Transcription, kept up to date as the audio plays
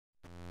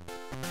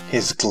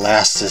His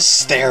glasses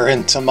stare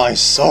into my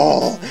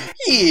soul.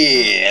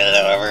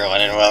 Hello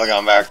everyone and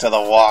welcome back to the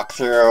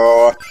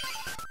walkthrough.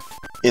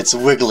 It's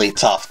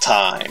Wigglytuff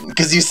time.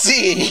 Because you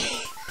see,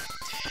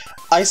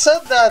 I said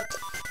that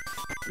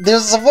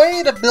there's a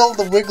way to build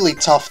a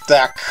Wigglytuff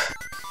deck,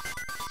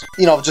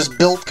 you know, just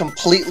built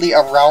completely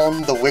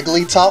around the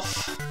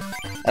Wigglytuff.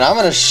 And I'm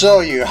going to show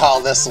you how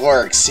this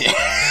works here.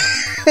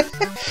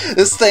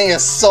 This thing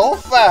is so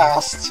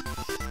fast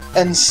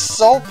and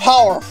so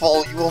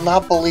powerful, you will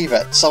not believe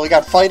it. So we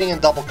got Fighting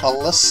and Double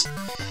Colorless.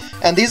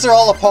 And these are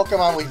all the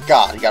Pokemon we've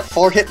got. You got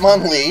 4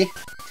 Hitmonlee,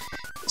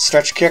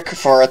 Stretch Kick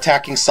for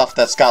attacking stuff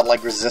that's got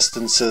like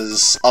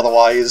resistances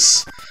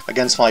otherwise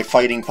against my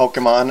fighting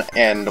Pokemon,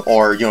 and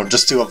or, you know,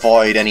 just to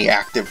avoid any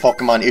active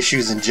Pokemon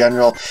issues in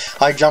general.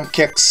 High Jump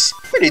Kick's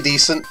pretty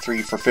decent,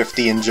 3 for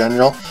 50 in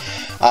general.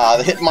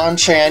 The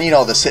Hitmonchan, you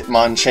know this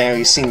Hitmonchan,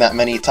 we've seen that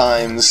many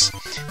times.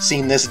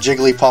 Seen this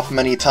Jigglypuff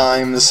many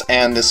times,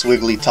 and this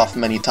Wigglytuff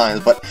many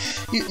times, but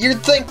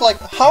you'd think, like,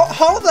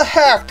 how the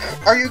heck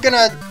are you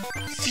gonna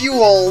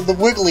fuel the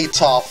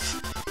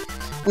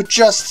Wigglytuff with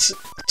just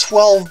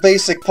 12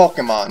 basic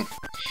Pokemon?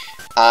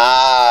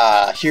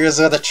 Ah, here's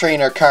where the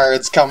trainer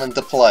cards come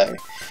into play.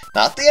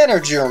 Not the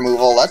energy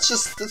removal,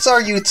 that's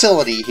our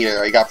utility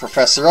here. You got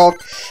Professor Oak,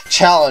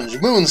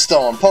 Challenge,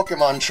 Moonstone,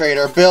 Pokemon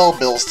Trader,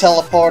 Bill's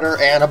Teleporter,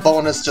 and a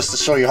bonus just to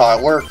show you how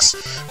it works.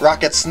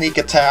 Rocket Sneak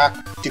Attack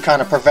to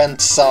kind of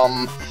prevent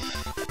some,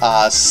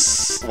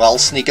 well,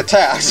 sneak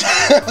attacks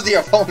of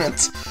the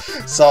opponent.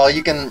 So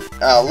you can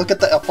look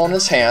at the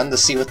opponent's hand to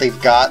see what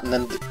they've got, and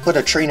then put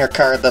a trainer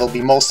card that'll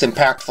be most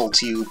impactful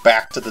to you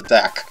back to the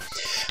deck.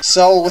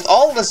 So with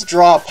all this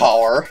draw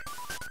power,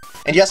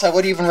 and yes, I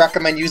would even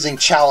recommend using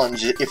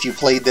Challenge if you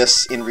played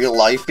this in real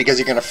life, because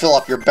you're going to fill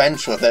up your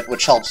bench with it,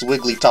 which helps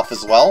Wigglytuff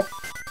as well.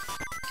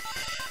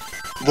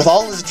 With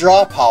all this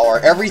draw power,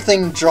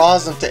 everything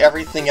draws into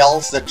everything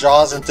else that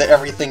draws into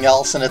everything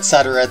else, and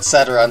etc,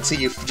 until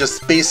you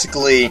just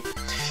basically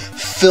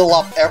fill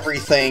up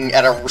everything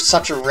at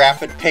such a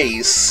rapid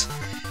pace,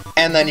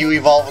 and then you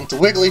evolve into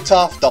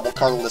Wigglytuff, double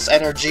Colorless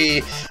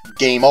Energy,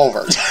 game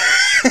over.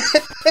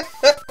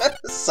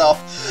 So,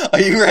 are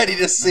you ready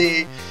to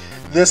see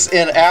this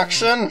in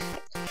action?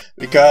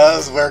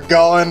 Because we're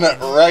going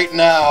right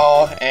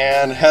now,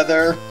 and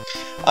Heather,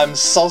 I'm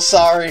so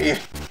sorry,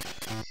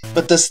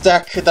 but this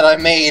deck that I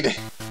made,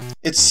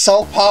 it's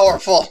so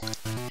powerful.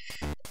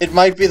 It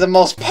might be the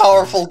most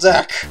powerful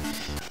deck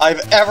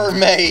I've ever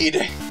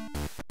made.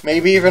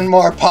 Maybe even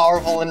more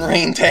powerful than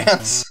Rain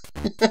Dance.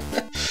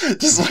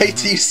 Just wait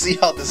till you see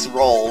how this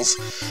rolls.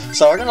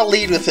 So we're gonna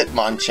lead with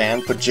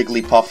Hitmonchan, put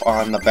Jigglypuff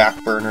on the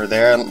back burner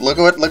there, and look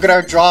at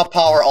our draw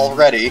power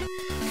already.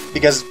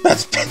 Because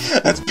that's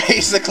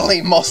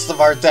basically most of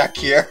our deck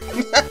here.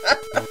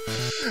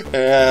 And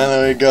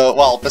there we go.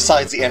 Well,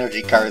 besides the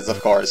energy cards, of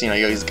course. You know,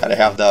 you always gotta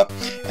have the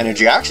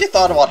energy. I actually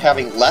thought about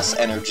having less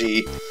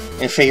energy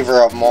in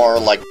favor of more,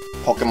 like,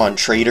 Pokemon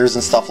traders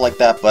and stuff like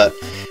that, but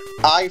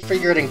I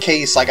figured in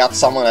case I got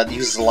someone that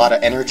uses a lot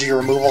of energy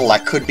removal,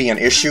 that could be an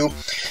issue.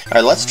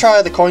 Alright, let's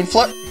try the coin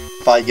flip.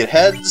 If I get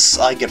heads,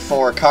 I get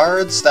 4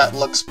 cards. That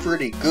looks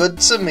pretty good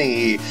to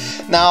me.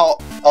 Now,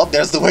 oh,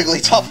 there's the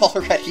Wigglytuff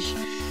already.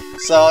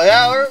 So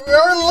yeah,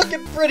 we're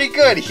looking pretty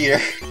good here.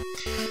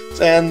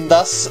 And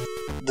thus,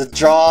 the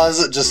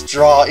draws just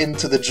draw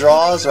into the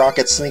draws.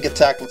 Rocket Sneak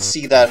Attack, let's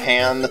see that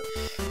hand.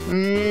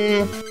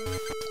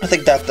 I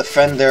think that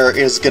defender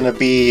is gonna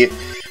be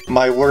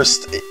my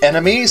worst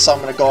enemy, so I'm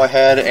gonna go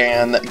ahead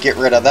and get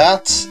rid of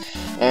that.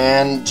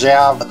 And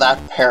jab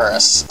that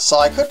Paris. So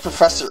I could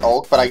Professor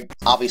Oak, but I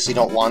obviously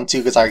don't want to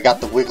because I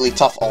got the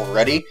Wigglytuff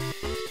already.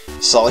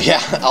 So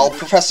yeah, I'll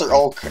Professor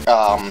Oak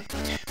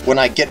when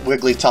I get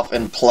Wigglytuff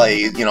in play.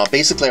 You know,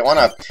 basically I want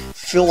to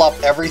fill up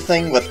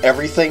everything with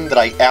everything that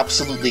I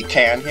absolutely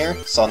can here.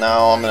 So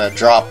now I'm going to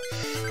drop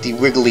the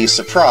Wiggly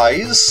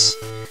Surprise,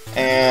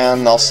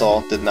 and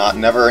also did not,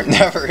 never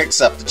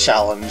accept the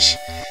challenge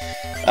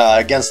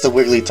against the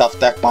Wigglytuff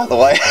deck, by the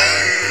way.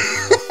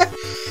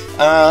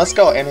 Let's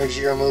go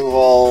Energy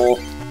Removal.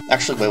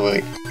 Actually,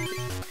 wait.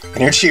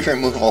 Energy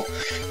Removal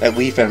at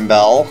Weepin'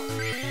 Bell.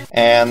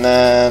 And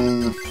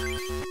then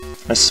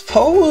I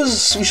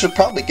suppose we should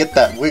probably get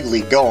that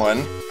Wiggly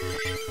going,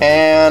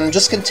 and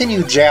just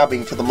continue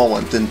jabbing for the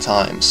moment in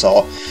time.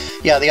 So,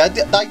 yeah, the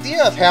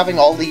idea of having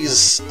all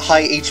these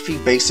high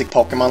HP basic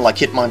Pokemon like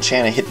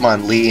Hitmonchan and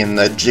Hitmonlee and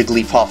the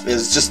Jigglypuff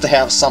is just to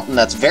have something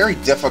that's very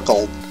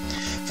difficult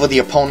for the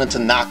opponent to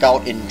knock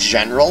out in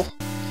general,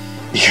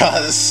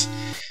 because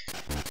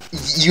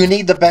you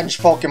need the bench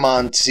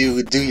Pokemon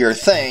to do your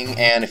thing,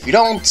 and if you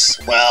don't,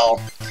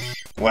 well,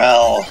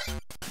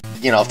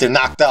 you know, if they're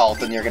knocked out,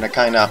 then you're gonna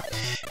kind of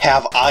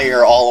have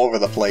ire all over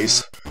the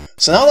place.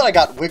 So now that I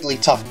got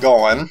Wigglytuff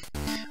going,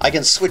 I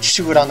can switch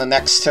to it on the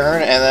next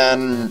turn,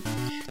 and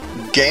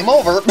then game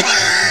over.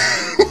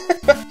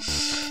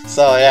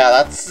 So yeah,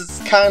 that's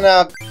kind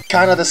of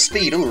the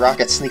speed. Ooh,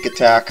 Rocket Sneak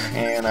Attack,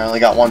 and I only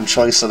got one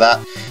choice of that.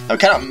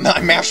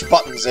 I mashed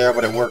buttons there,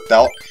 but it worked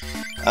out.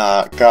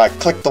 God, I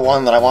clicked the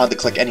one that I wanted to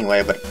click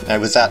anyway, but I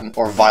was at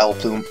or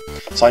Vileplume.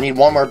 So I need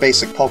one more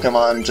basic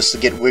Pokemon just to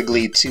get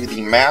Wiggly to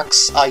the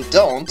max. I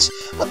don't,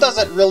 but does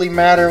it really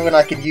matter when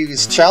I can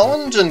use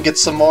Challenge and get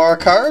some more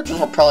cards, which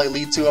will probably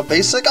lead to a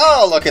basic?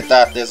 Oh, look at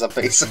that, there's a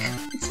basic.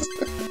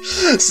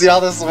 See how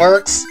this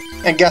works?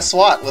 And guess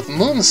what? With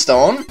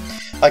Moonstone,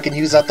 I can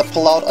use that to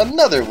pull out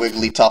another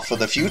Wigglytuff for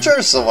the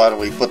future, so why don't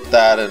we put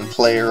that in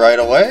play right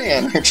away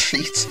and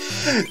retreat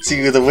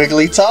to the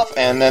Wigglytuff,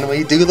 and then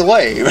we do the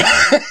wave.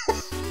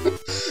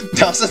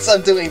 Now, since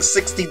I'm doing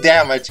 60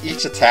 damage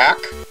each attack,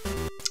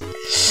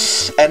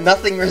 and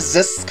nothing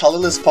resists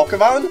colorless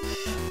Pokemon,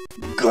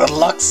 good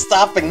luck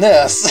stopping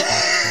this.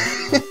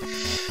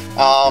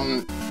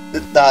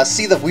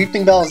 See, the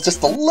Weeping Bell is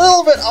just a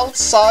little bit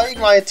outside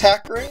my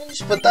attack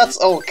range, but that's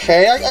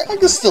okay. I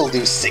can still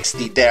do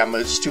 60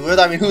 damage to it.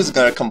 I mean, who's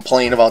gonna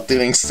complain about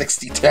doing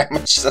 60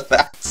 damage to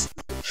that?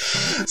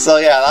 So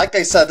yeah, like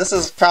I said, this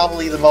is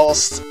probably the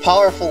most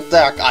powerful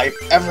deck I've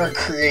ever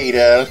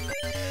created,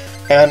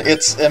 and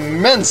it's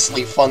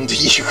immensely fun to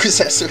use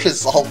as a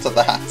result of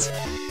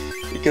that.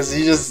 Because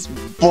you just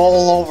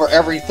bowl over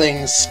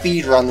everything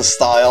speedrun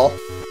style.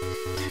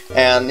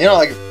 And, you know,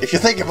 like, if you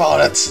think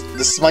about it,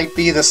 this might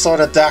be the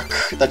sort of deck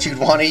that you'd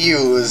want to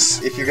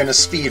use if you're going to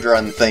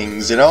speedrun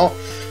things, you know?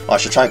 Well, I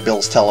should try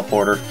Bill's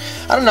Teleporter.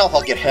 I don't know if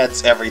I'll get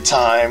heads every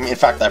time. In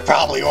fact, I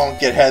probably won't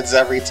get heads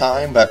every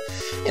time, but,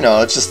 you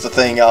know, it's just a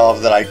thing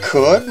of that I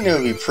could, and it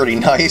would be pretty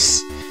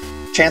nice.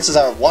 Chances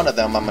are one of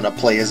them I'm going to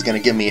play is going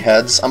to give me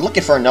heads. I'm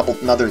looking for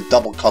another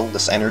double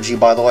Colorless Energy,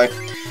 by the way,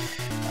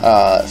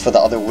 for the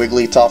other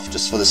Wigglytuff,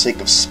 just for the sake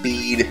of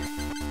speed.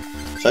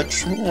 So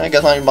I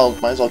guess I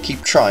might as well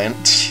keep trying.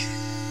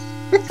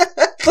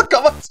 Look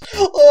how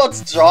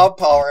much draw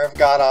power I've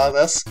got on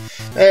this.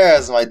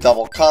 There's my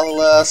double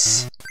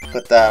colorless.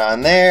 Put that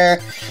on there,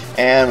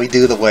 and we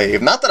do the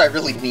wave. Not that I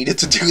really needed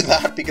to do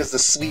that because the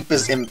sweep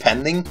is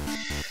impending,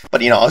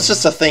 but you know, it's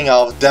just a thing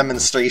of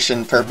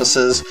demonstration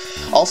purposes.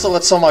 Also,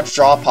 with so much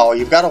draw power,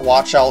 you've got to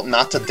watch out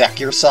not to deck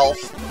yourself,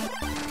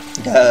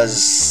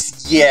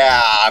 because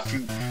yeah, if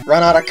you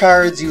run out of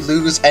cards, you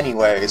lose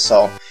anyway.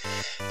 So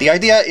the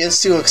idea is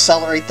to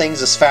accelerate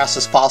things as fast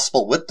as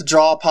possible with the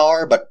draw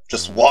power, but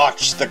just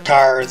watch the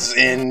cards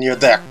in your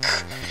deck.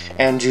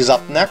 Andrew's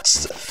up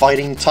next.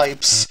 Fighting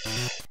types.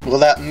 Will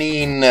that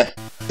mean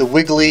the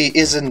Wiggly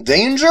is in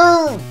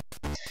danger?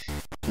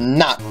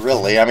 Not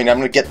really. I mean, I'm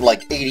gonna get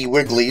like 80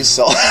 Wigglies,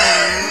 so...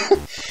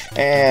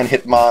 And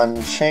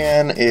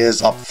Hitmonchan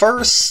is up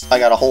first. I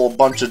got a whole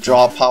bunch of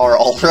draw power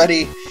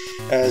already,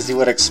 as you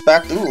would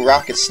expect. Ooh,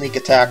 Rocket Sneak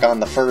Attack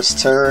on the first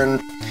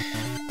turn.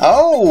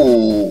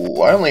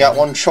 Oh, I only got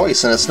one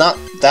choice, and it's not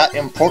that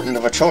important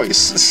of a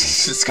choice.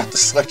 It's got the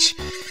switch.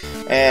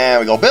 And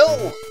we go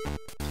Bill!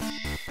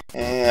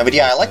 But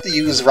yeah, I like to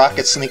use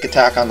Rocket Sneak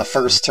Attack on the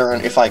first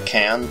turn if I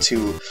can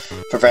to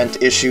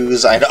prevent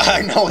issues. I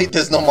know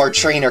there's no more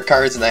trainer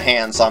cards in the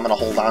hand, so I'm going to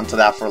hold on to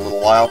that for a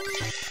little while.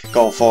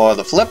 Go for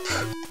the flip.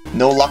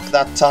 No luck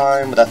that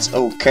time, but that's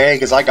okay,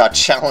 because I got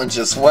challenge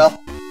as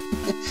well.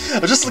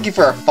 I'm just looking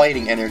for a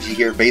fighting energy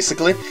here,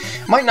 basically.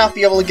 Might not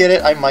be able to get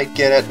it, I might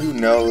get it, who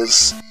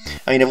knows.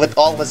 I mean, with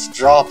all this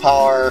draw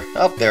power...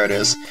 Oh, there it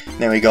is.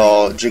 Then we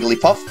go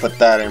Jigglypuff, put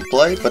that in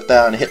play, put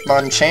that on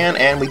Hitmonchan,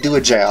 and we do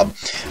a jab.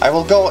 I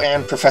will go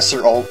and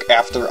Professor Oak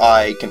after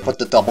I can put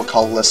the double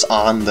colorless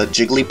on the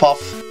Jigglypuff.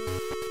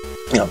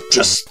 You know,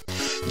 just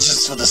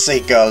for the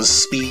sake of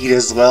speed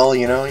as well,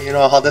 you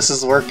know how this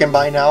is working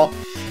by now?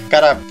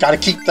 Gotta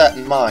keep that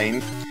in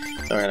mind.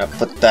 So we're gonna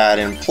put that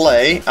in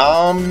play.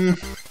 I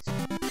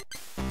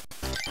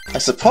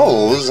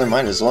suppose I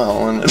might as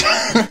well.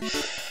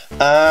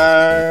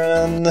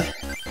 And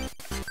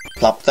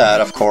plop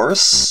that, of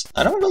course.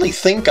 I don't really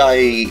think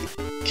I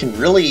can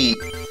really...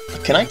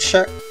 Can I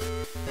check?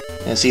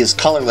 And see his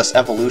colorless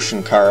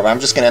evolution card. I'm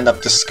just gonna end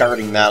up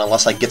discarding that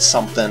unless I get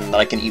something that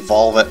I can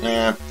evolve it.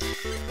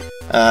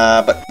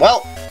 But,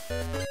 well,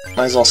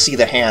 might as well see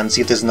the hand,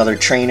 see if there's another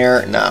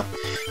trainer. Nah.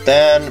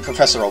 Then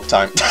Professor Oak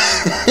time.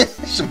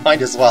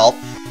 Might as well.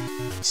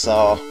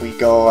 So we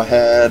go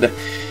ahead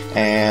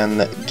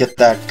and get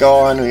that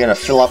going. We're gonna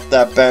fill up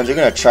that bench. We're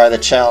gonna try the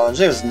challenge.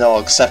 There's no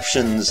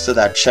exceptions to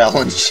that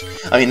challenge.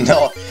 I mean,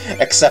 no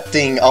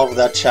accepting of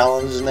that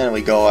challenge. And then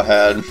we go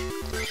ahead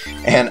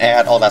and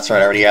add... Oh, that's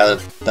right, I already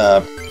added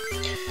the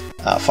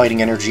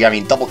fighting energy. I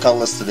mean, double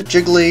colorless to the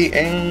Jiggly,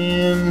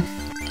 and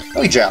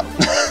we jab.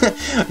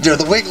 Dude,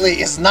 the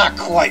Wiggly is not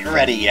quite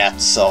ready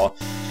yet, so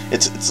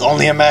it's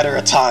only a matter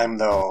of time,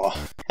 though.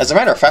 As a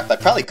matter of fact, I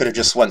probably could have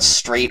just went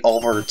straight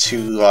over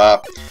to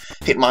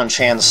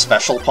Hitmonchan's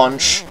Special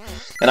Punch,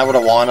 and I would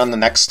have won on the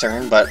next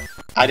turn, but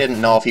I didn't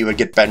know if he would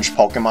get bench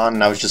Pokemon,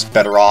 and I was just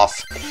better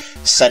off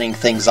setting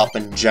things up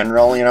in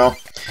general, you know?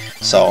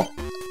 So,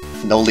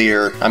 no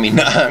Leer. I mean,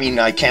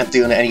 I can't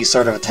do any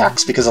sort of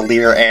attacks because of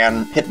Leer,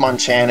 and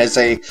Hitmonchan is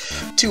a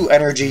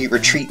 2-energy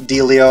retreat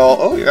dealio.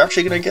 Oh, you're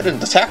actually going to get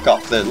an attack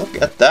off there. Look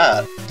at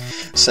that.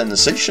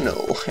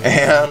 Sensational.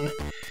 And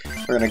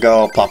we're going to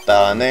go plop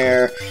that on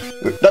there.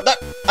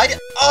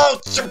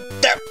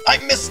 I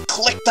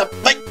misclicked the...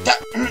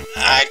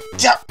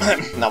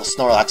 Now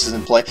Snorlax is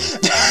in play.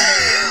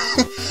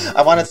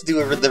 I wanted to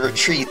do the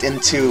retreat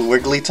into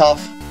Wigglytuff,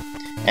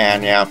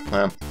 and yeah,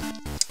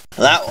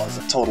 that was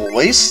a total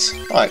waste.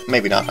 Alright,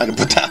 maybe not. I can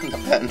put that on the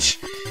bench.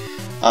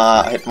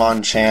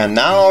 Hitmonchan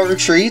now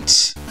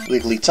retreat.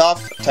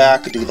 Wigglytuff,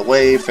 attack, do the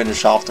wave,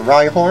 finish off the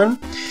Rhyhorn.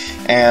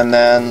 And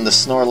then the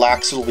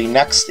Snorlax will be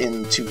next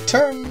in 2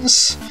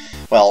 turns.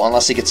 Well,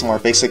 unless he gets more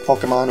basic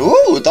Pokemon.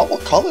 Ooh, double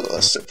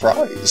colorless,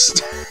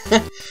 surprised.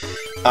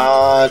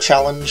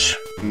 Challenge?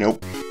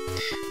 Nope.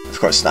 Of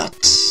course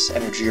not.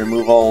 Energy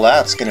removal,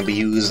 that's going to be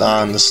used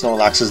on the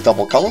Snorlax's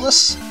double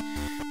colorless.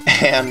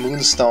 And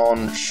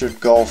Moonstone should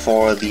go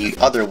for the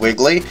other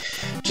Wiggly,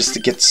 just to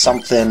get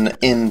something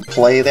in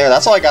play there.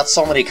 That's why I got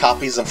so many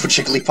copies of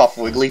Jigglypuff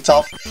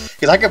Wigglytuff,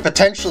 because I could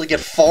potentially get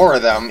 4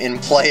 of them in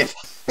play.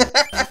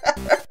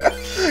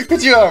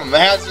 Could you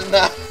imagine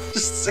that?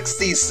 Just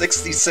 60,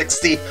 60,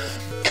 60,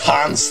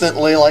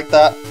 constantly like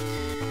that.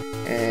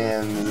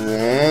 And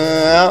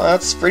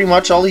that's pretty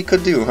much all he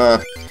could do, huh?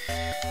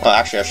 Well,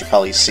 actually, I should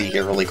probably see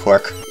here really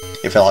quick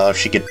if I'll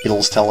actually get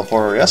Beetle's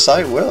Teleporter. Yes,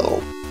 I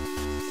will.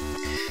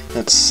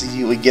 Let's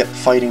see, we get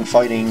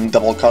fighting,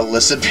 double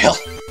colorless and Bill.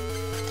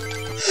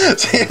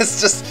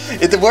 It's just,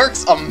 it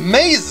works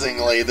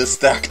amazingly, this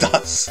deck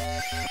does.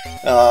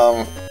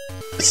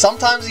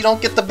 Sometimes you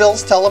don't get the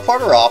Bill's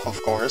Teleporter off, of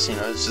course, you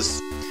know, it's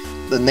just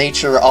the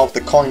nature of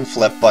the coin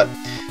flip, but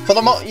for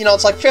the you know,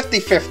 it's like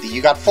 50-50.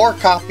 You got 4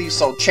 copies,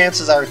 so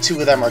chances are 2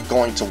 of them are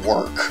going to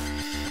work.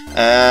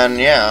 And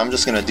yeah, I'm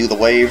just gonna do the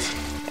wave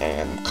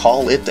and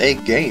call it a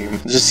game.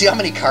 Did you see how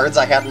many cards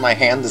I had in my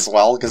hand as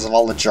well, because of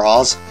all the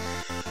draws?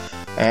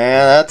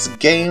 And that's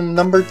game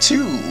number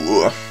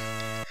 2.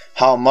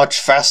 How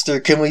much faster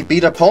can we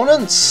beat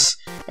opponents?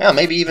 Yeah,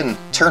 maybe even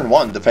turn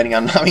 1, depending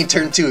on, I mean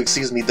turn 2,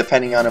 excuse me,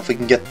 depending on if we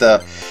can get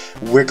the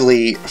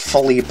Wiggly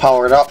fully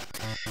powered up.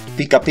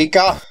 Pika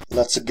Pika,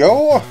 let's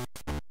go.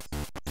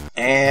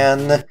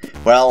 And,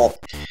 well,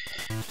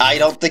 I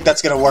don't think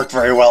that's going to work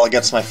very well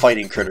against my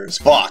fighting critters,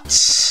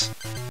 but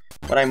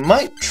what I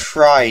might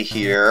try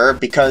here,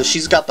 because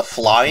she's got the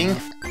flying,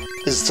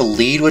 is to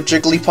lead with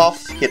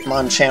Jigglypuff,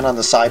 Hitmonchan on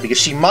the side, because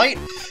she might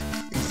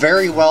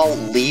very well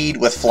lead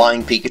with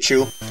Flying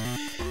Pikachu.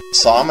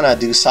 So I'm gonna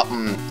do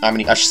something, I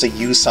mean, I should say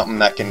use something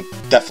that can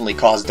definitely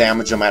cause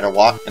damage no matter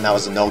what, and that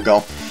was a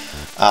no-go.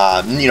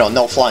 You know,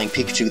 no Flying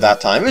Pikachu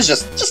that time. It was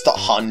just a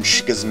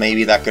hunch, because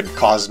maybe that could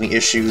cause me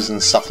issues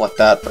and stuff like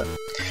that, but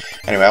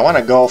anyway, I want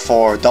to go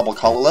for double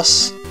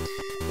colorless,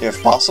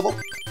 if possible.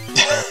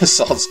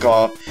 So let's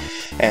go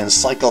and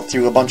cycle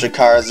through a bunch of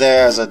cards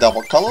there as a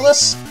double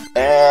colorless,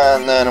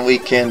 and then we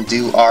can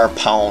do our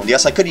pound.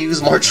 Yes, I could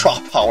use more draw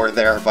power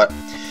there, but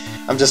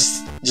I'm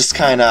just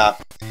kind of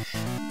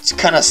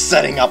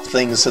setting up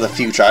things for the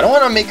future. I don't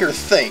want to make her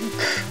think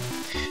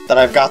that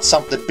I've got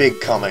something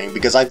big coming,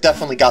 because I've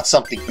definitely got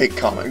something big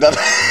coming. So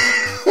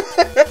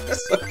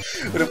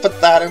I'm going to put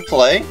that in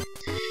play,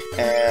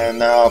 and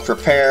now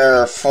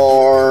prepare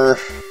for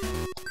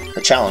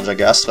a challenge, I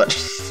guess, but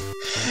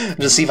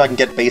just see if I can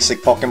get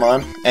basic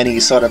Pokemon. Any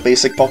sort of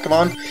basic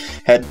Pokemon.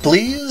 Head,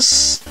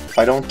 please. If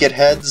I don't get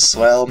heads,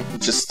 well,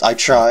 I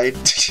tried.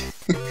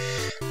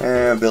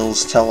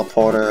 Bill's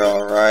Teleporter,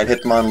 alright.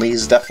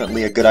 Hitmonlee's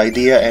definitely a good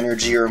idea.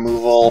 Energy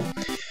removal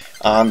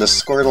on the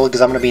Squirtle,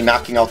 because I'm going to be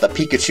knocking out the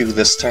Pikachu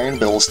this turn.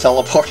 Bill's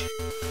Teleporter.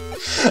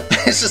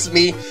 It's just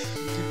me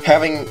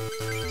having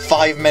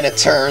 5-minute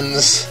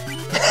turns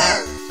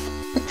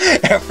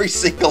every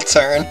single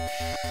turn.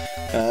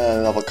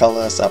 Double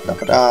color, stuff,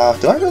 do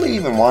I really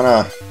even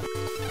wanna...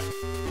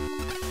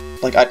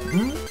 Like, I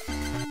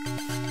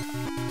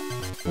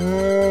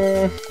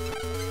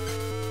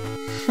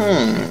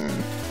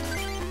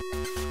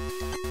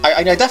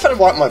definitely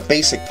want my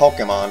basic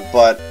Pokemon,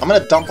 but I'm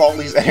gonna dump all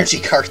these energy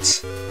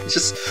cards.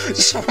 just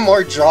for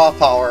more draw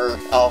power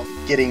of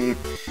getting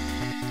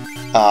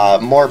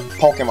more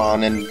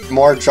Pokemon and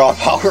more draw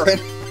power.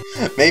 And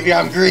maybe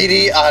I'm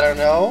greedy, I don't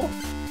know.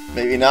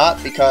 Maybe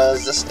not,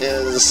 because this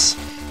is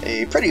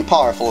a pretty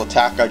powerful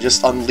attack I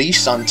just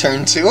unleashed on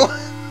turn 2.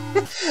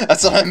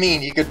 That's what I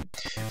mean, you could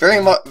very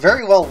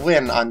well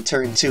win on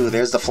turn 2.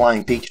 There's the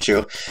Flying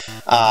Pikachu.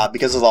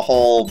 Because of the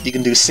whole, you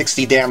can do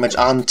 60 damage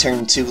on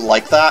turn 2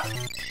 like that,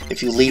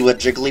 if you lead with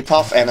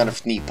Jigglypuff, and then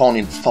if the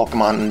opponent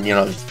Pokemon, you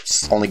know,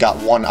 only got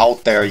 1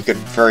 out there, you could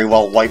very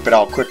well wipe it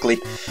out quickly.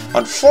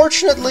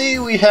 Unfortunately,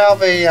 we have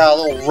a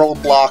little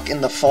roadblock in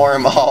the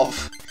form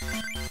of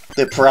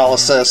the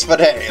paralysis,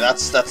 but hey,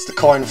 that's the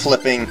coin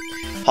flipping,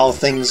 how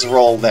things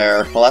roll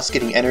there. Well, that's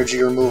getting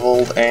energy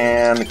removal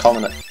and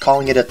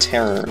calling it a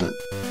turn.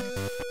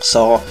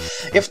 So,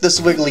 if this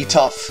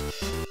Wigglytuff,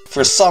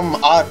 for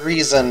some odd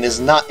reason, is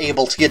not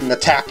able to get an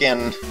attack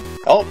in...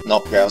 Oh,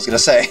 nope, yeah, I was gonna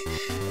say.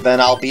 Then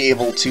I'll be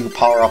able to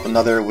power up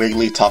another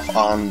Wigglytuff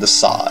on the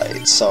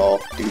side. So,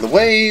 do the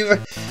wave,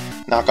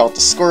 knock out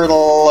the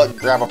Squirtle,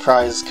 grab a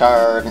prize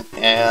card,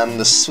 and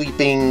the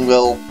sweeping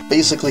will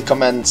basically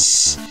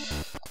commence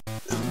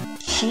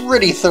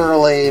pretty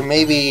thoroughly,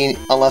 maybe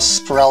unless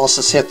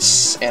paralysis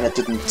hits, and it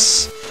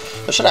didn't.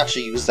 I should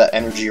actually use that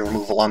energy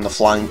removal on the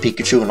flying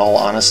Pikachu in all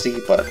honesty,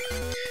 but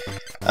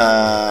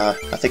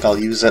I think I'll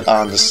use it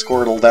on the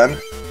Squirtle then.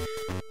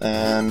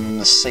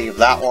 And save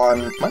that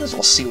one. Might as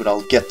well see what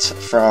I'll get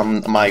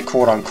from my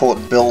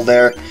quote-unquote build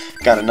there.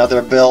 Got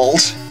another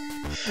build.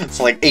 It's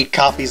like 8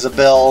 copies of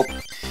Bill.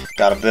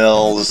 Got a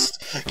Bill.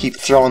 Just keep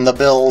throwing the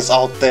bills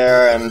out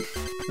there, and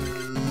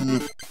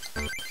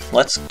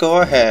let's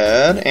go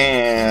ahead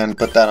and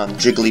put that on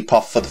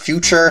Jigglypuff for the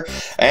future,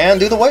 and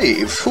do the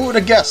wave. Who would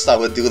have guessed I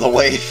would do the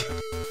wave?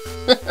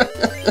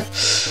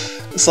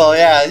 So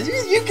yeah,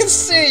 you can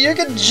see, you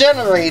can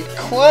generate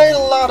quite a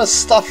lot of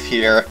stuff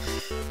here.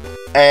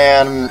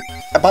 And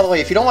by the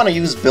way, if you don't want to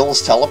use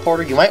Bill's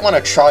teleporter, you might want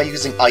to try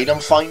using Item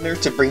Finder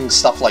to bring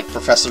stuff like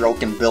Professor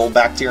Oak and Bill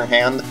back to your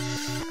hand.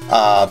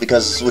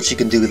 Because what you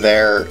can do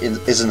there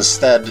is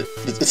instead,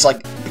 it's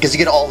like, because you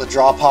get all the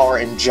draw power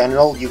in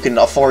general, you can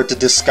afford to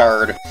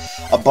discard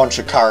a bunch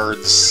of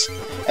cards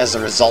as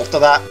a result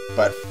of that.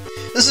 But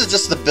this is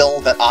just the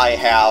build that I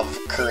have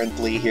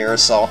currently here,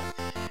 so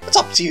it's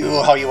up to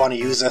you how you want to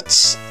use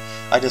it.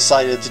 I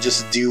decided to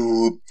just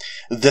do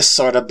this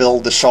sort of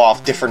build to show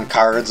off different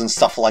cards and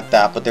stuff like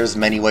that, but there's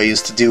many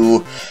ways to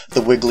do the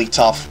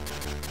Wigglytuff.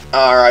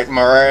 Alright,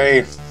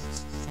 Murray,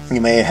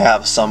 you may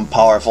have some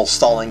powerful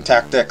stalling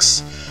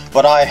tactics,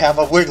 but I have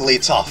a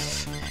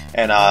Wigglytuff,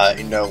 and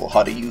I know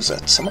how to use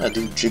it. So I'm going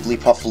to do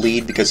Jigglypuff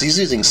lead, because he's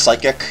using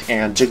Psychic,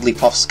 and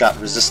Jigglypuff's got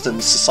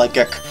resistance to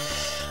Psychic.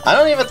 I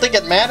don't even think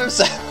it matters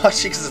that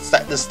much, because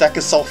this deck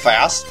is so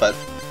fast, but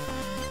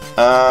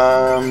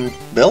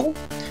Bill?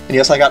 And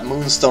yes, I got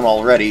Moonstone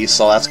already,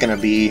 so that's gonna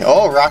be...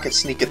 Oh, Rocket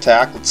Sneak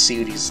Attack. Let's see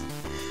what he's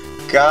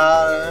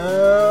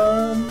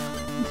got.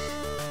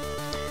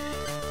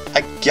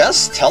 I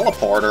guess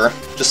Teleporter,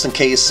 just in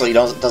case so he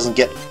doesn't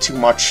get too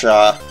much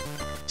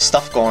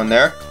stuff going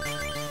there.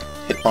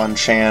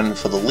 Hitmonchan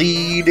for the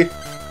lead.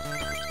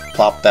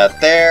 Plop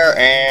that there,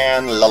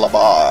 and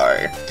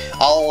Lullaby.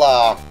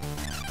 I'll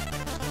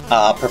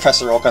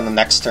Professor Oak on the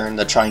next turn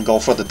to try and go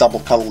for the double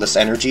Colorless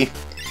Energy,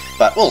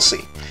 but we'll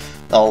see.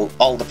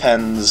 All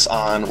depends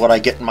on what I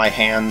get in my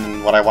hand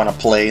and what I want to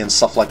play and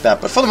stuff like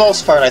that. But for the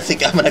most part, I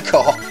think I'm going to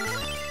go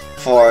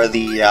for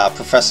the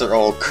Professor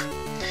Oak.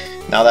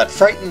 Now that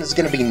Frighten is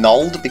going to be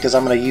nulled because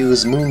I'm going to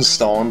use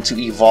Moonstone to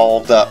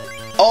evolve the...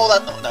 Oh,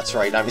 that's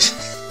right. I was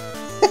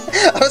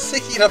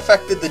thinking it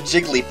affected the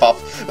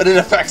Jigglypuff, but it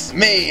affects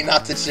me,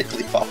 not the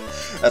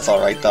Jigglypuff. That's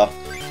alright though.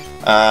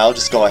 I'll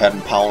just go ahead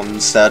and pound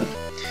instead.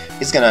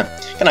 He's gonna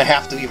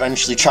have to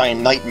eventually try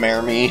and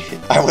Nightmare me,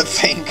 I would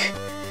think.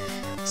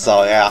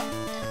 So yeah.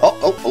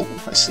 Oh,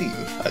 I see.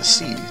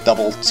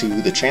 Double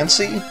to the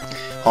Chansey.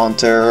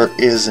 Haunter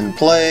is in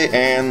play,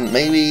 and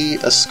maybe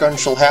a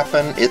Scrunch will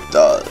happen. It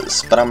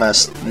does. But I'm gonna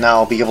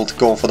now be able to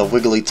go for the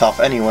Wigglytuff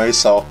anyway,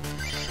 so...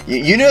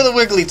 You knew the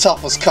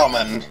Wigglytuff was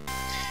coming!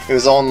 It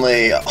was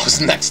only... Oh, it was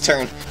next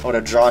turn. I would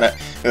have drawn it.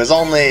 It was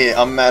only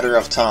a matter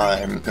of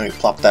time. Let me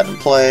plop that in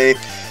play.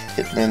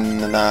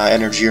 Hitman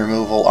energy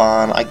removal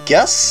on, I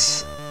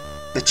guess,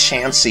 the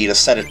Chansey to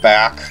set it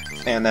back.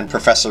 And then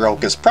Professor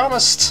Oak is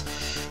promised,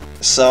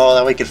 so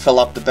that we can fill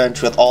up the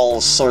bench with all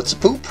sorts of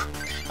poop.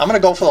 I'm gonna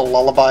go for the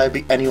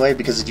Lullaby anyway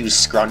because it used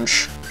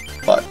Scrunch,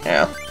 but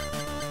yeah.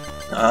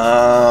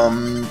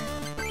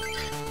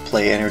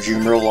 Play energy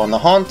removal on the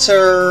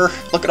Haunter.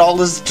 Look at all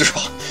this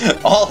draw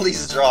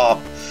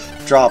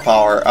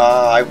power.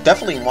 I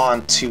definitely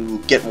want to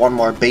get one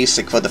more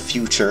basic for the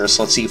future,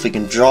 so let's see if we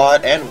can draw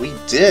it, and we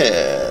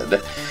did.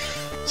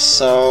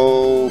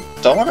 So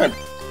don't want to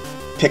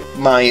pick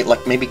my,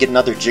 like, maybe get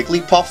another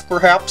Jigglypuff,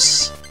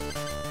 perhaps?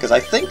 Because I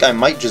think I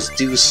might just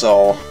do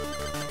so.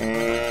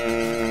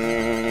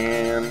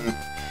 And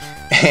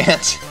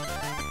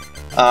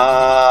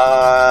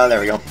there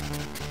we go.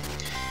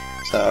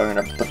 So we're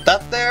gonna put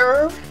that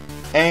there,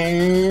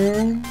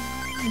 and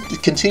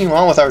continue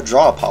on with our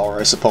draw power,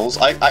 I suppose.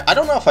 I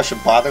don't know if I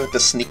should bother with the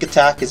Sneak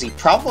Attack, because he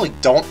probably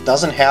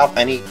doesn't have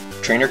any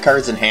trainer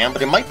cards in hand,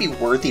 but it might be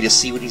worthy to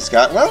see what he's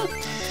got. Well,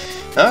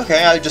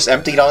 okay, I just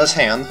emptied out his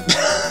hand.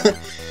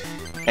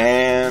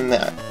 And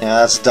yeah,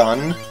 that's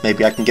done.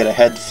 Maybe I can get a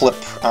head flip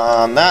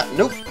on that.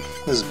 Nope,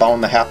 this is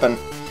bound to happen.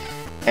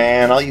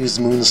 And I'll use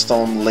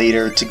Moonstone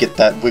later to get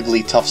that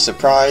Wigglytuff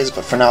surprise,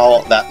 but for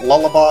now, that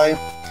Lullaby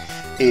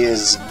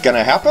is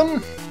gonna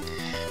happen.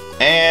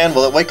 And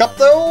will it wake up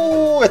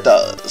though? It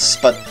does.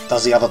 But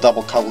does he have a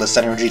double Colorless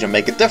Energy to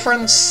make a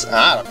difference?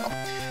 I don't know.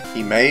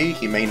 He may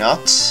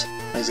not.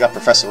 He's got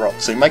Professor Oak,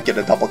 so he might get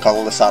a double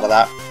Colorless out of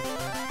that.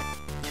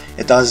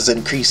 It does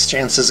increase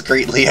chances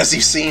greatly, as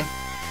you've seen.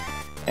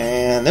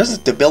 And there's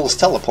the Bill's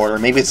Teleporter.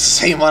 Maybe it's the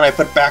same one I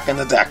put back in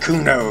the deck,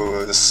 who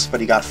knows?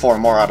 But he got 4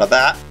 more out of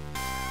that.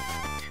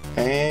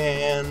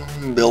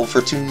 And Bill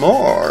for 2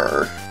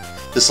 more.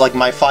 Just like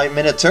my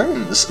 5-minute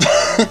turns.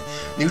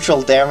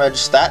 Neutral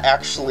damage, that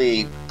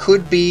actually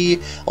could be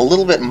a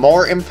little bit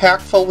more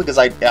impactful because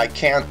I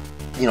can't,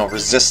 you know,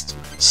 resist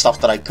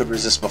stuff that I could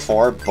resist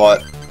before,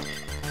 but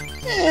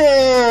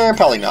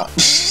probably not.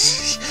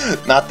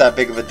 Not that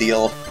big of a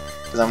deal,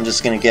 because I'm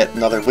just going to get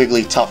another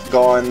Wigglytuff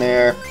going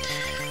there.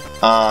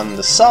 on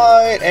the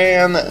side,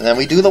 and then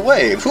we do the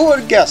wave. Who would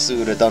have guessed who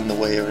would have done the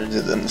wave and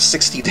did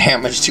 60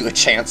 damage to a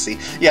Chansey?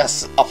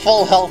 Yes, a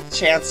full health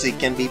Chansey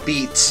can be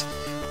beat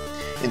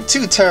in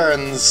 2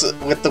 turns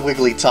with the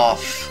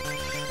Wigglytuff.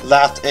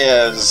 That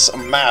is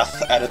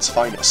math at its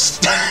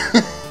finest.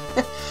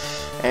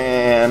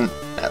 And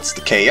that's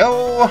the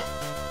KO.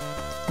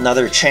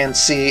 Another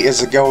Chansey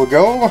is a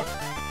go-go.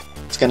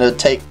 It's gonna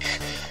take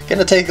a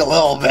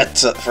little bit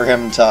for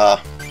him to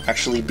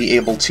actually be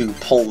able to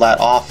pull that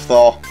off,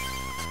 though.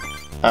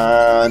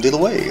 Do the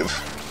wave.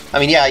 I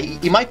mean, yeah,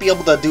 he might be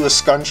able to do a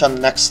scrunch on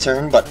the next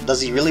turn, but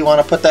does he really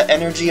want to put that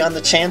energy on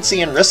the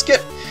Chansey and risk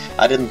it?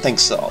 I didn't think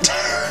so.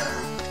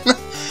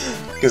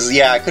 Because,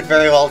 yeah, it could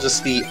very well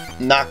just be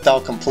knocked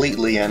out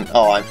completely, and...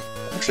 oh, I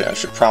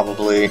should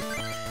probably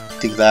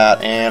do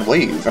that and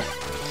wave.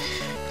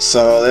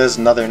 So there's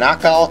another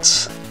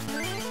knockout.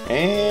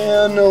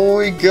 And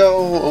we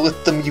go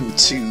with the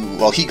Mewtwo.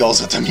 Well, he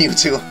goes with the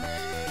Mewtwo.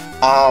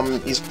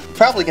 He's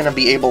probably going to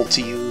be able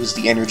to use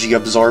the energy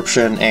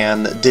absorption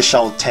and dish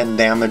out 10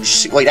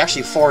 damage. Wait,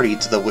 actually 40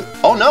 to the...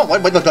 oh no,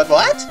 wait,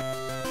 what?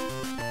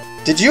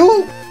 Did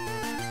you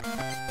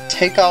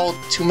take out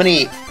too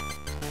many...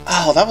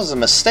 oh, that was a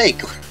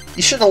mistake.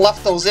 You should have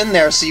left those in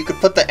there so you could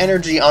put the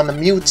energy on the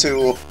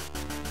Mewtwo.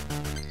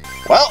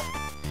 Well,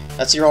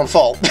 that's your own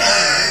fault.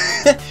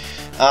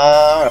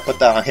 I'm going to put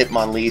that on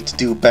Hitmonlee to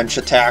do bench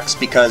attacks,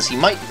 because he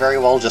might very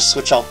well just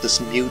switch out this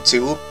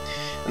Mewtwo,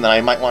 and then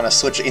I might want to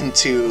switch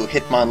into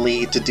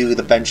Hitmonlee to do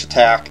the bench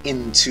attack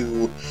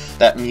into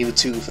that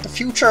Mewtwo for the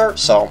future,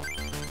 so...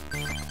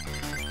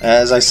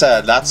 as I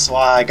said, that's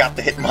why I got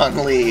the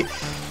Hitmonlee,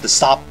 to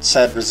stop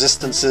said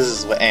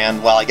resistances,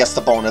 and, well, I guess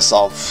the bonus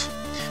of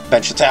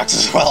bench attacks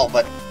as well,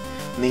 but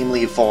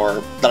namely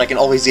for that I can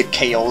always get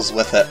KOs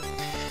with it.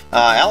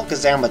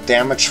 Alakazam with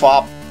damage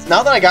swap.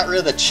 Now that I got rid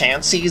of the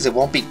Chanseys, it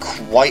won't be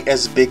quite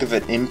as big of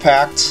an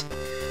impact.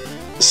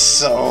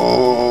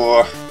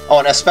 So... oh,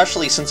 and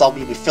especially since I'll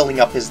be filling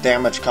up his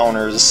damage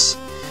counters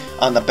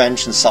on the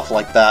bench and stuff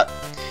like that.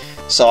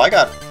 So I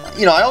got...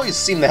 you know, I always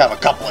seem to have a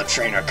couple of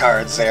trainer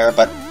cards there,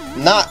 but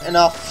not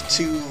enough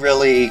to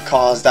really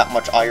cause that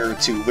much ire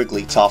to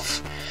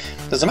Wigglytuff.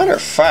 As a matter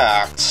of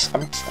fact,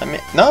 I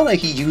mean, now that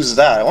he used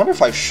that, I wonder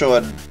if I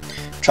should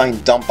try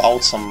and dump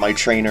out some of my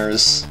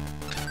trainers.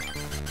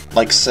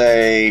 Like,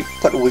 say,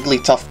 put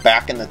Wigglytuff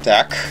back in the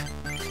deck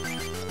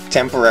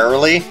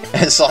temporarily,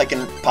 so I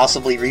can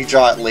possibly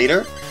redraw it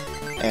later,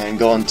 and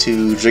go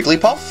into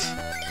Jigglypuff.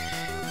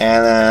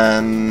 And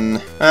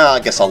then, well, I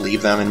guess I'll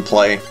leave them in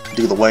play,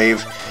 do the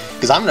wave,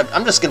 because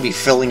I'm just gonna be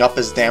filling up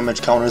his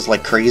damage counters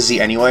like crazy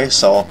anyway.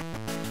 So,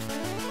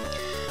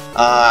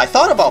 I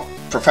thought about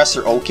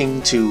Professor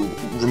Oaking to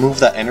remove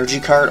that energy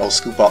card. Oh,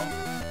 scoop up.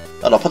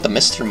 Oh, I'll put the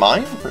Mr.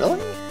 Mime? Really?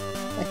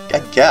 I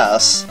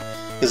guess,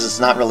 because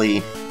it's not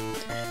really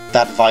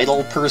that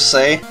vital per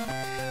se.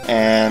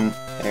 And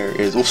there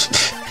is,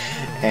 oops,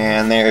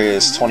 and there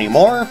is 20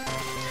 more,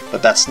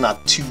 but that's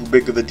not too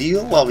big of a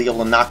deal. I'll be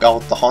able to knock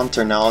out the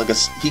Haunter now,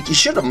 because he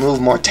should have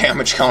moved more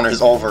damage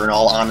counters over, in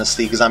all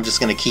honesty, because I'm just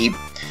gonna keep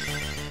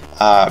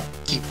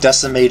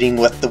decimating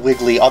with the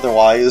Wiggly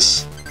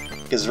otherwise.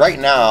 Because right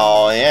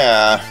now,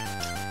 yeah,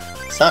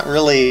 it's not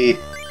really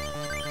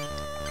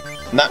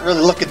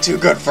looking too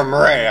good for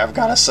Murray, I've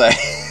gotta say.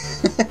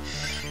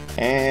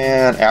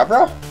 And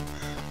Abra?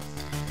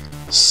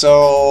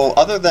 So,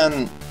 other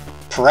than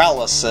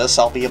Paralysis,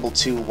 I'll be able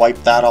to wipe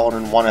that out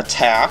in one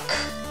attack.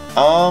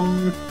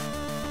 Well,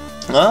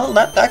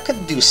 that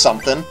could do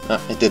something. No,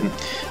 it didn't.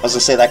 I was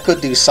gonna say, that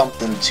could do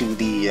something to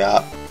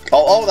the,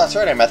 oh, that's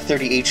right, I'm at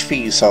 30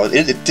 HP, so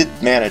it did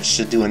manage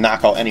to do a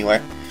knockout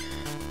anyway.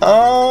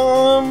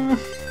 Yeah,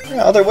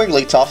 other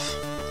Wigglytuff.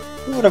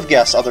 Who would have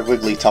guessed other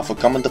Wigglytuff would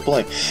come into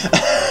play?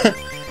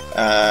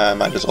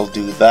 Might as well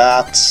do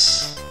that.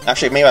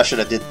 Actually, maybe I should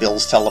have did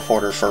Bill's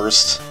Teleporter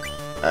first.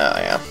 Oh,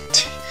 yeah.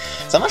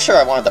 So I'm not sure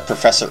I wanted the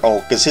Professor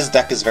Oak, because his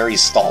deck is very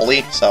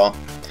stally, so...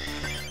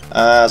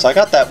 so I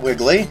got that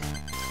Wiggly.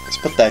 Let's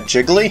put that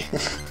Jiggly.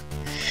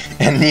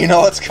 And you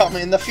know what's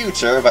coming in the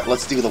future, but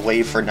let's do the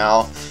wave for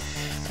now.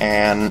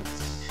 And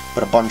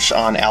put a bunch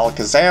on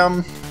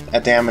Alakazam. A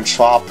damage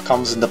swap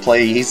comes into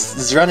play.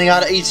 He's running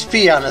out of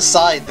HP on his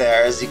side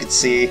there, as you can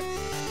see.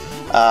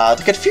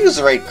 The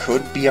Confuse Rate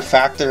could be a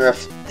factor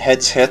if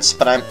heads hits,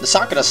 but it's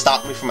not going to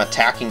stop me from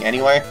attacking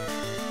anyway.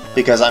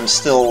 Because I'm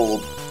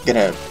still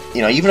gonna,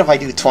 you know, even if I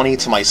do 20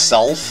 to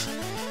myself,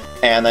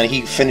 and then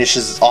he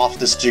finishes off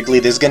this Jiggly,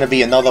 there's gonna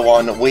be another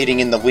one waiting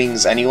in the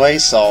wings anyway,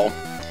 so...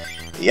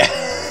 yeah.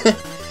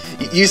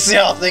 You see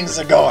how things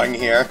are going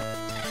here.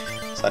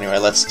 So anyway,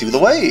 let's do the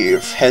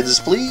wave. Heads,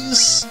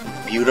 please.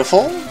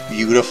 Beautiful,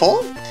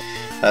 beautiful.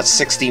 That's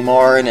 60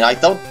 more, and I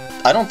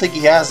don't think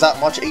he has that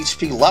much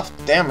HP left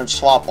to damage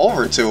swap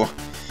over to.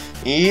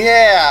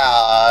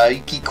 Yeah,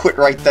 he quit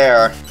right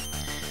there.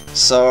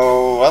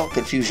 So, well,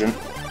 confusion.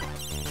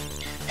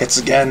 Hits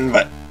again,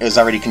 but it was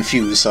already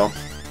confused, so...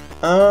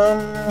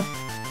 yeah,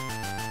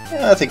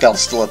 I think I'll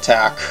still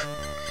attack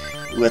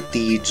with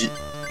the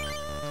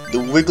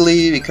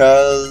Wiggly,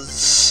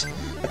 because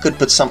I could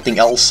put something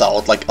else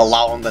out, like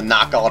allow him to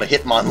knock out a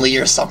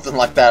Hitmonlee or something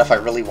like that if I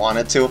really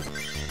wanted to.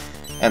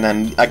 And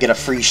then I get a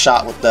free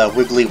shot with the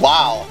Wiggly.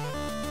 Wow!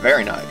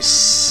 Very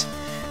nice.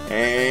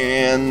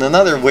 And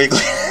another Wiggly.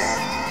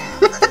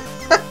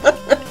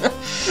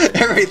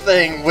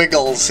 Everything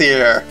wiggles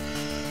here.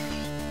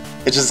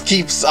 It just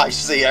keeps, I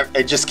see,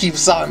 it just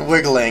keeps on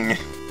wiggling.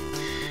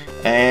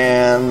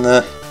 And,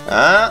 yep.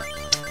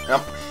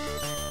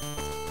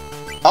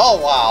 Oh,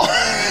 wow.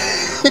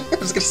 I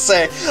was gonna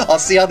say, I'll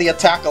see how the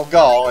attack will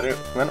go, and it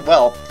went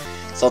well.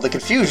 So the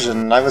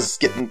confusion, I was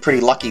getting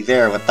pretty lucky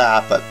there with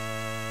that, but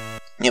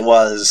it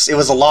was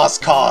a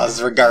lost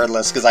cause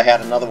regardless, because I had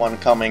another one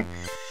coming.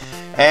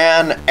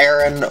 And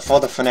Aaron for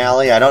the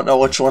finale. I don't know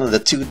which one of the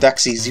two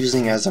decks he's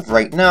using as of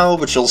right now,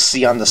 but you'll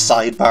see on the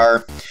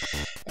sidebar.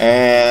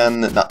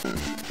 And nothing.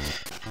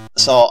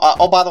 So,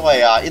 oh, by the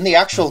way, in the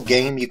actual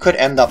game, you could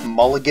end up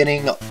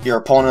mulliganing your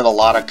opponent a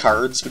lot of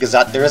cards, because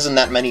there isn't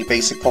that many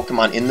basic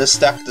Pokemon in this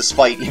deck,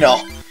 despite, you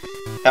know,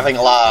 having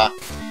a lot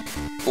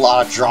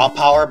of draw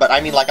power. But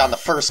I mean, like, on the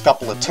first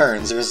couple of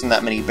turns, there isn't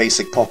that many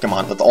basic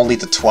Pokemon, with only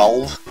the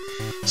 12.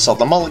 So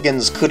the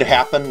mulligans could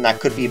happen, that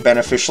could be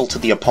beneficial to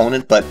the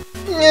opponent, but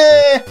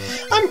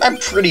I'm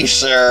pretty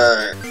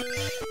sure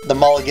the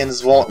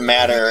mulligans won't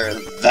matter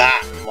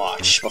that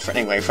much. But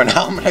anyway, for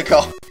now I'm gonna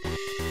go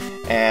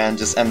and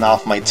just end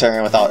off my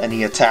turn without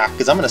any attack,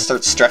 because I'm gonna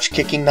start stretch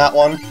kicking that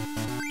one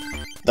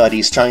that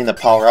he's trying to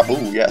power up.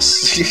 Ooh,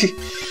 yes.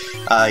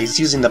 He's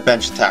using the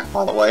bench attack,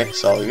 by the way,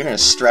 so you're gonna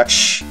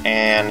stretch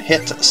and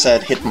hit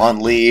said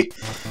Hitmonlee,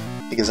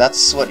 because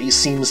that's what he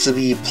seems to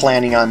be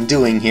planning on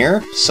doing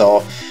here.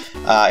 So,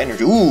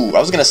 energy. Ooh, I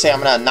was gonna say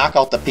I'm gonna knock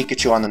out the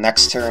Pikachu on the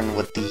next turn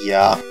with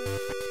the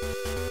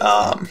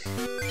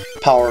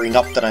powering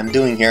up that I'm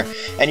doing here.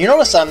 And you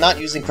notice I'm not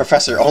using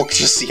Professor Oak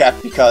just yet,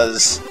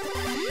 because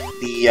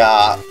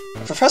the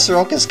Professor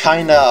Oak is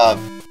kind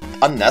of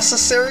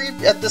unnecessary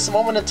at this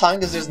moment in time,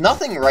 because there's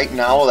nothing right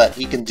now that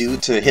he can do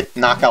to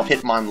knock out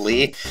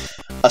Hitmonlee,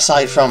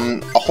 aside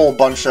from a whole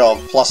bunch of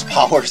plus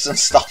powers and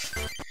stuff.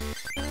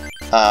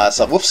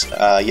 So, whoops,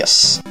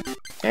 yes.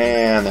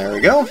 And there we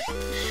go.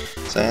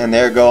 So, and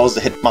there goes the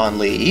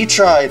Hitmonlee. He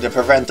tried to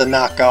prevent the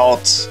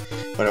knockout,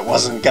 but it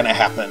wasn't gonna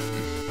happen.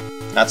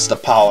 That's the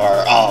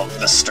power of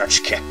the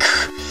stretch kick,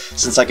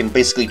 since I can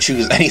basically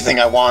choose anything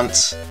I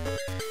want.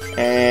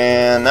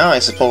 And now I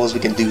suppose we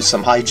can do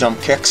some high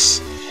jump kicks.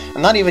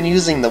 I'm not even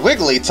using the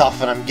Wigglytuff,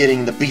 and I'm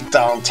getting the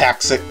beatdown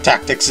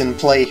tactics in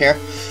play here.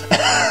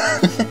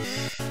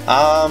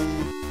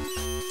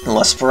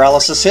 Unless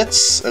paralysis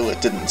hits. Oh,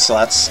 it didn't, so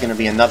that's going to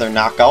be another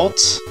knockout.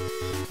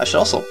 I should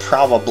also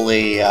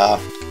probably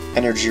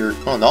energy.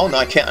 Oh no,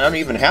 I can't. I don't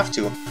even have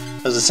to. I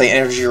was going to say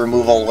energy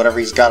removal, whatever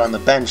he's got on the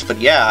bench, but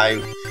yeah,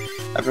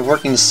 I've been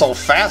working so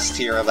fast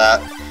here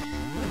that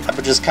I've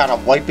been just kind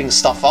of wiping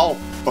stuff out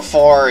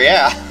before,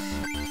 yeah.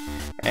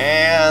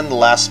 And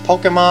last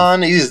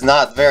Pokemon, he's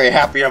not very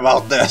happy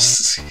about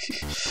this.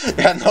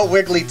 Yeah, no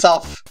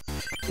Wigglytuff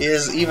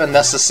is even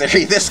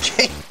necessary this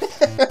game.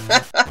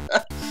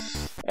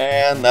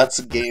 And that's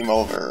game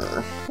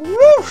over.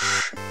 Woo!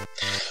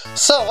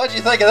 So, what'd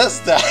you think of this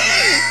deck?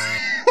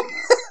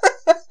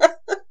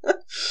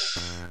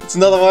 It's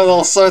another one of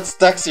those sorts of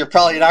decks you're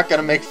probably not going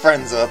to make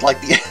friends with,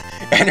 like the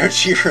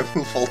energy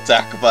removal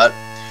deck, but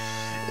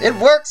it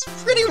works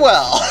pretty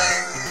well.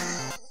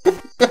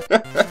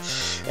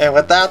 And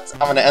with that, I'm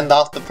going to end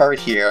off the part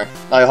here.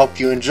 I hope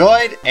you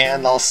enjoyed,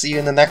 and I'll see you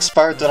in the next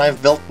part when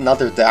I've built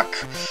another deck.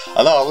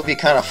 Although it would be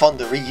kind of fun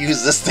to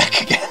reuse this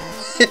deck again.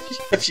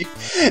 If you,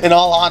 in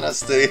all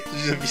honesty,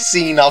 you've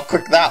seen how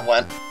quick that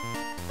went.